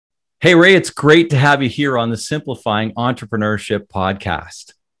Hey, Ray, it's great to have you here on the Simplifying Entrepreneurship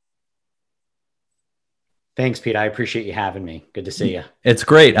Podcast. Thanks, Pete. I appreciate you having me. Good to see you. It's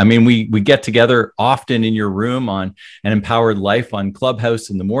great. I mean, we get together often in your room on an Empowered Life on Clubhouse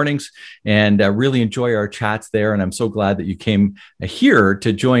in the mornings and really enjoy our chats there. And I'm so glad that you came here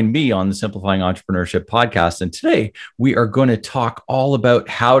to join me on the Simplifying Entrepreneurship Podcast. And today we are going to talk all about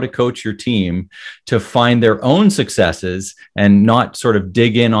how to coach your team to find their own successes and not sort of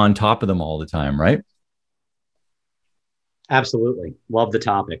dig in on top of them all the time, right? Absolutely. Love the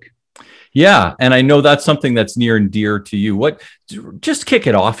topic. Yeah, and I know that's something that's near and dear to you. Just kick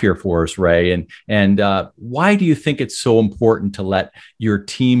it off here for us, Ray, and why do you think it's so important to let your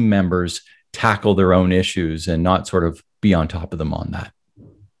team members tackle their own issues and not sort of be on top of them on that?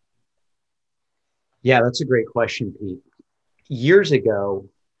 Yeah, that's a great question, Pete. Years ago,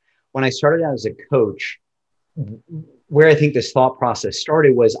 when I started out as a coach, where I think this thought process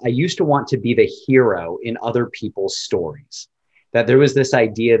started was I used to want to be the hero in other people's stories. That there was this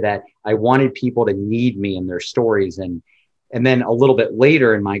idea that I wanted people to need me in their stories. And then a little bit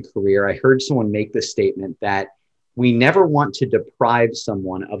later in my career, I heard someone make the statement that we never want to deprive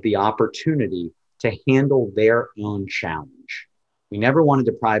someone of the opportunity to handle their own challenge. We never want to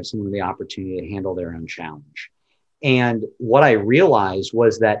deprive someone of the opportunity to handle their own challenge. And what I realized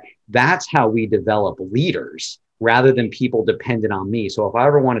was that that's how we develop leaders rather than people dependent on me. So if I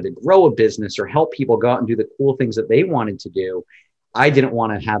ever wanted to grow a business or help people go out and do the cool things that they wanted to do, I didn't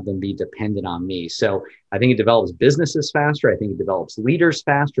want to have them be dependent on me. So I think it develops businesses faster. I think it develops leaders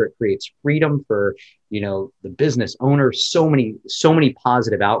faster. It creates freedom for, the business owner. So many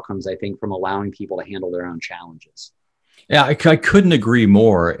positive outcomes, I think, from allowing people to handle their own challenges. Yeah, I couldn't agree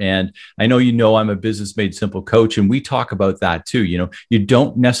more. And I know I'm a Business Made Simple coach, and we talk about that too. You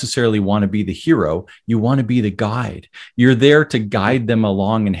don't necessarily want to be the hero. You want to be the guide. You're there to guide them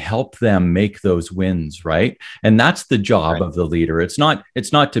along and help them make those wins, right? And that's the job of the leader. It's not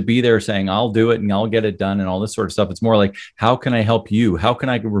to be there saying, I'll do it and I'll get it done and all this sort of stuff. It's more like, how can I help you? How can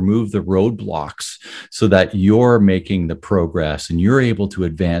I remove the roadblocks so that you're making the progress and you're able to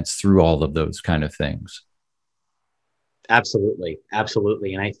advance through all of those kind of things? Absolutely.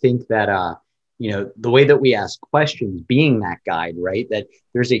 Absolutely. And I think that, the way that we ask questions, being that guide, right, that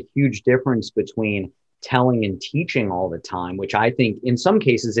there's a huge difference between telling and teaching all the time, which I think in some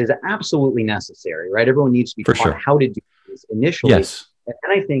cases is absolutely necessary, right? Everyone needs to be taught how to do this initially. Yes. And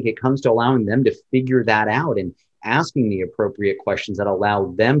then I think it comes to allowing them to figure that out and asking the appropriate questions that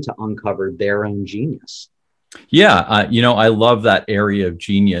allow them to uncover their own genius. Yeah. I love that area of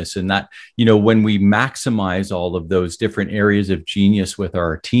genius, and that, when we maximize all of those different areas of genius with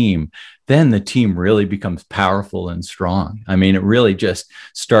our team, then the team really becomes powerful and strong. I mean, it really just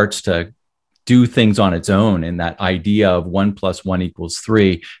starts to do things on its own. And that idea of 1 + 1 =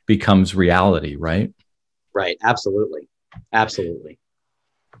 3 becomes reality, right? Right. Absolutely. Absolutely.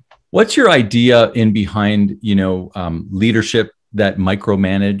 What's your idea in behind, leadership that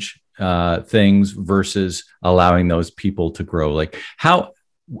micromanage things versus allowing those people to grow? Like, how,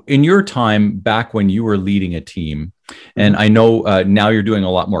 in your time back when you were leading a team, and I know now you're doing a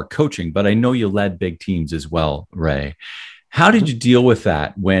lot more coaching, but I know you led big teams as well, Ray. How did you deal with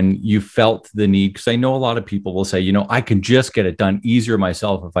that when you felt the need? Because I know a lot of people will say, I can just get it done easier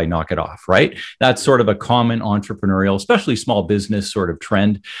myself if I knock it off, right? That's sort of a common entrepreneurial, especially small business sort of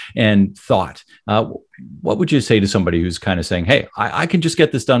trend and thought. What would you say to somebody who's kind of saying, hey, I can just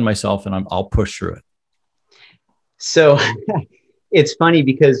get this done myself and I'll push through it? So it's funny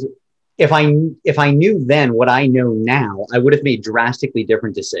because if I knew then what I know now, I would have made drastically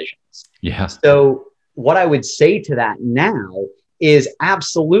different decisions. Yeah. So what I would say to that now is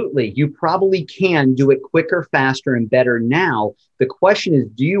absolutely, you probably can do it quicker, faster, and better now. The question is,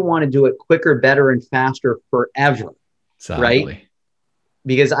 do you want to do it quicker, better, and faster forever? Exactly. Right?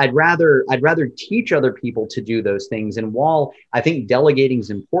 Because I'd rather teach other people to do those things. And while I think delegating is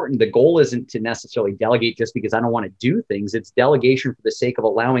important, the goal isn't to necessarily delegate just because I don't want to do things. It's delegation for the sake of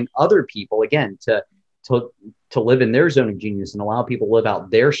allowing other people, again, to live in their zone of genius and allow people to live out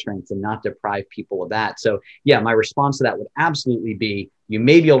their strengths and not deprive people of that. So yeah, my response to that would absolutely be, you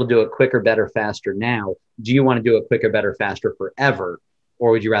may be able to do it quicker, better, faster now. Do you want to do it quicker, better, faster forever?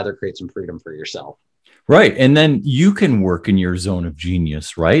 Or would you rather create some freedom for yourself? Right. And then you can work in your zone of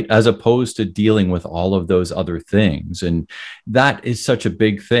genius, right? As opposed to dealing with all of those other things. And that is such a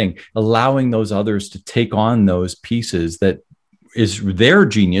big thing, allowing those others to take on those pieces that is their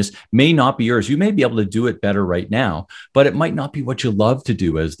genius may not be yours. You may be able to do it better right now, but it might not be what you love to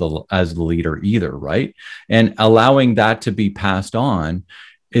do as the leader either, right? And allowing that to be passed on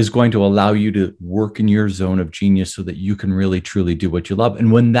is going to allow you to work in your zone of genius so that you can really truly do what you love.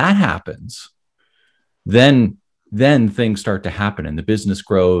 And when that happens, then things start to happen and the business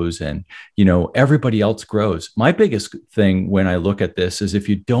grows and, everybody else grows. My biggest thing when I look at this is if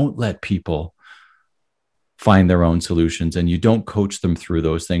you don't let people find their own solutions and you don't coach them through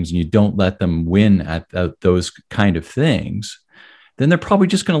those things and you don't let them win at those kind of things, then they're probably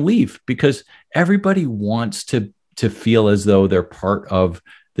just going to leave, because everybody wants to feel as though they're part of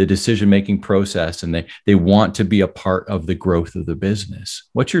the decision-making process and they want to be a part of the growth of the business.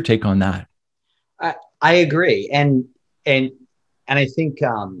 What's your take on that? I agree. And I think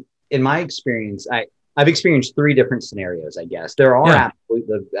in my experience, I've experienced three different scenarios, I guess. There are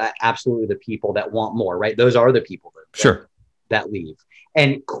absolutely the people that want more, right? Those are the people that leave.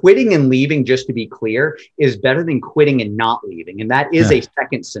 And quitting and leaving, just to be clear, is better than quitting and not leaving. And that is a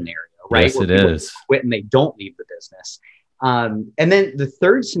second scenario, right? Yes, it is. Quit and they don't leave the business. And then the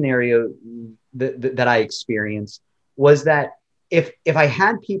third scenario that I experienced was that if I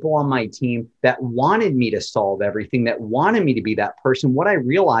had people on my team that wanted me to solve everything, that wanted me to be that person, what I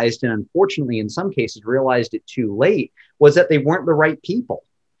realized, and unfortunately in some cases realized it too late, was that they weren't the right people.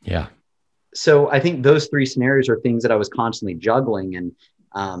 Yeah. So I think those three scenarios are things that I was constantly juggling. And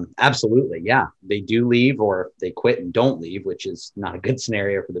absolutely, yeah, they do leave, or they quit and don't leave, which is not a good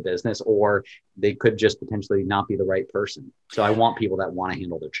scenario for the business, or they could just potentially not be the right person. So I want people that want to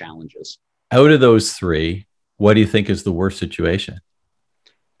handle their challenges. Out of those three, what do you think is the worst situation?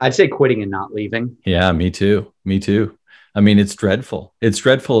 I'd say quitting and not leaving. Yeah, me too. I mean, it's dreadful. It's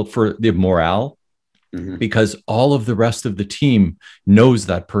dreadful for the morale. Mm-hmm. Because all of the rest of the team knows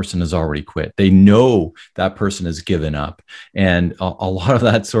that person has already quit. They know that person has given up. And a lot of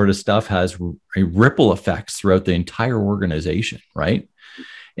that sort of stuff has ripple effects throughout the entire organization, right?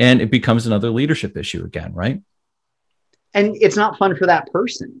 And it becomes another leadership issue again, right? And it's not fun for that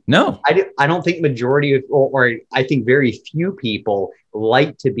person. No. I don't think majority of, or I think very few people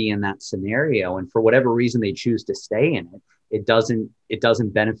like to be in that scenario. And for whatever reason they choose to stay in it, it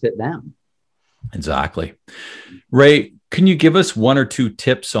doesn't benefit them. Exactly. Ray, can you give us one or two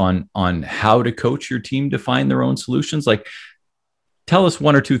tips on how to coach your team to find their own solutions? Like, tell us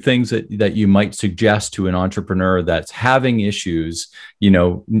one or two things that you might suggest to an entrepreneur that's having issues,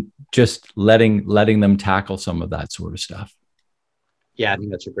 just letting them tackle some of that sort of stuff. Yeah, I think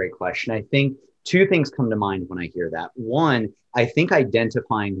that's a great question. I think two things come to mind when I hear that. One, I think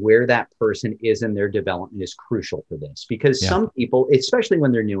identifying where that person is in their development is crucial for this, because some people, especially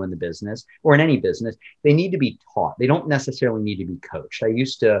when they're new in the business or in any business, they need to be taught. They don't necessarily need to be coached. I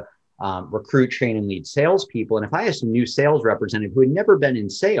used to recruit, train, and lead salespeople. And if I asked a new sales representative who had never been in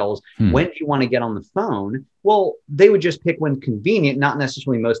sales, when do you want to get on the phone? Well, they would just pick when convenient, not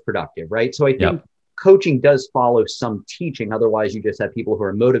necessarily most productive, right? So I think coaching does follow some teaching. Otherwise, you just have people who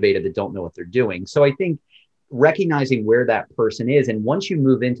are motivated that don't know what they're doing. So I think recognizing where that person is, and once you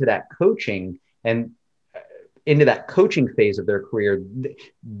move into that coaching and into that coaching phase of their career,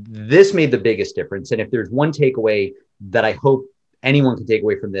 this made the biggest difference. And if there's one takeaway that I hope anyone can take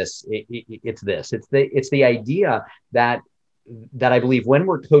away from this, it's this. It's the idea that I believe when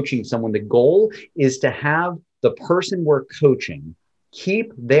we're coaching someone, the goal is to have the person we're coaching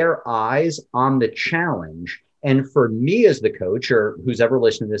keep their eyes on the challenge. And for me as the coach, or who's ever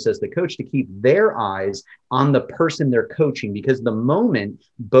listening to this as the coach, to keep their eyes on the person they're coaching. Because the moment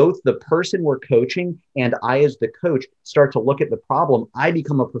both the person we're coaching and I as the coach start to look at the problem, I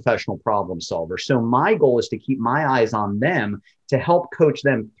become a professional problem solver. So my goal is to keep my eyes on them to help coach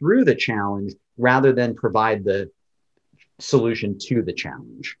them through the challenge rather than provide the solution to the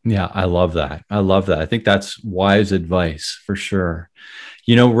challenge. Yeah, I love that. I think that's wise advice for sure.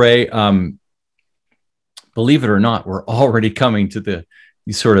 Ray, believe it or not, we're already coming to the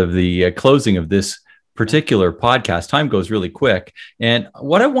closing of this particular podcast. Time goes really quick. And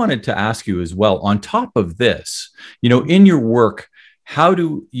what I wanted to ask you as well, on top of this, in your work, how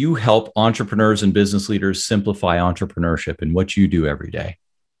do you help entrepreneurs and business leaders simplify entrepreneurship in what you do every day?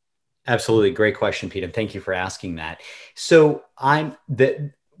 Absolutely. Great question, Pete. And thank you for asking that. So my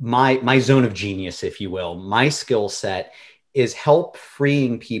zone of genius, if you will, my skill set is help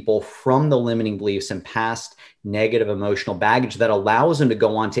freeing people from the limiting beliefs and past negative emotional baggage that allows them to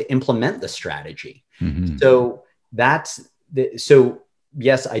go on to implement the strategy. Mm-hmm. So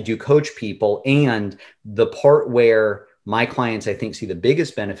yes, I do coach people, and the part where my clients, I think, see the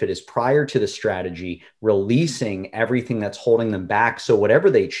biggest benefit is prior to the strategy, releasing everything that's holding them back. So whatever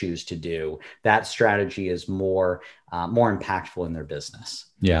they choose to do, that strategy is more more impactful in their business.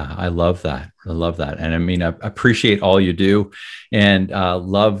 Yeah, I love that. I love that. And I mean, I appreciate all you do and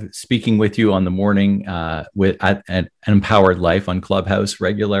love speaking with you on the morning at an Empowered Life on Clubhouse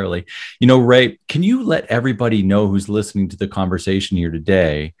regularly. You know, Ray, can you let everybody know who's listening to the conversation here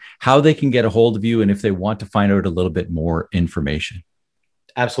today, how they can get a hold of you and if they want to find out a little bit more information?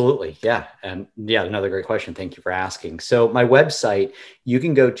 Absolutely. Yeah. And yeah, another great question. Thank you for asking. So my website, you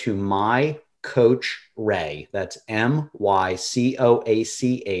can go to Coach Ray, that's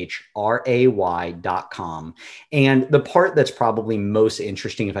MyCoachRay.com. And the part that's probably most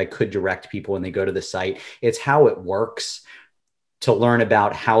interesting, if I could direct people when they go to the site, it's how it works, to learn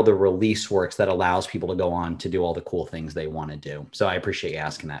about how the release works that allows people to go on to do all the cool things they want to do. So I appreciate you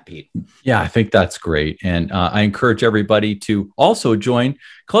asking that, Pete. Yeah, I think that's great. And I encourage everybody to also join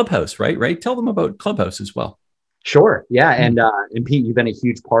Clubhouse, right? Right? Tell them about Clubhouse as well. Sure. Yeah. And Pete, you've been a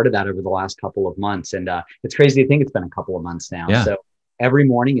huge part of that over the last couple of months. And it's crazy to think it's been a couple of months now. Yeah. So every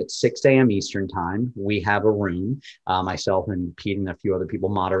morning at 6 a.m. Eastern time, we have a room, myself and Pete and a few other people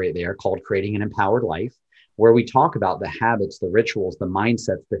moderate there, called Creating an Empowered Life, where we talk about the habits, the rituals, the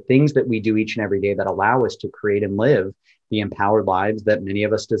mindsets, the things that we do each and every day that allow us to create and live the empowered lives that many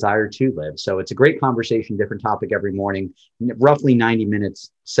of us desire to live. So it's a great conversation, different topic every morning, roughly 90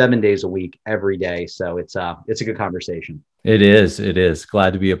 minutes, 7 days a week, every day. So it's a good conversation. It is. It is.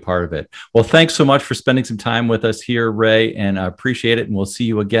 Glad to be a part of it. Well, thanks so much for spending some time with us here, Ray, and I appreciate it. And we'll see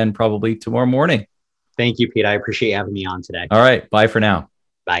you again probably tomorrow morning. Thank you, Pete. I appreciate having me on today. All right. Bye for now.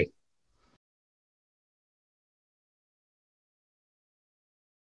 Bye.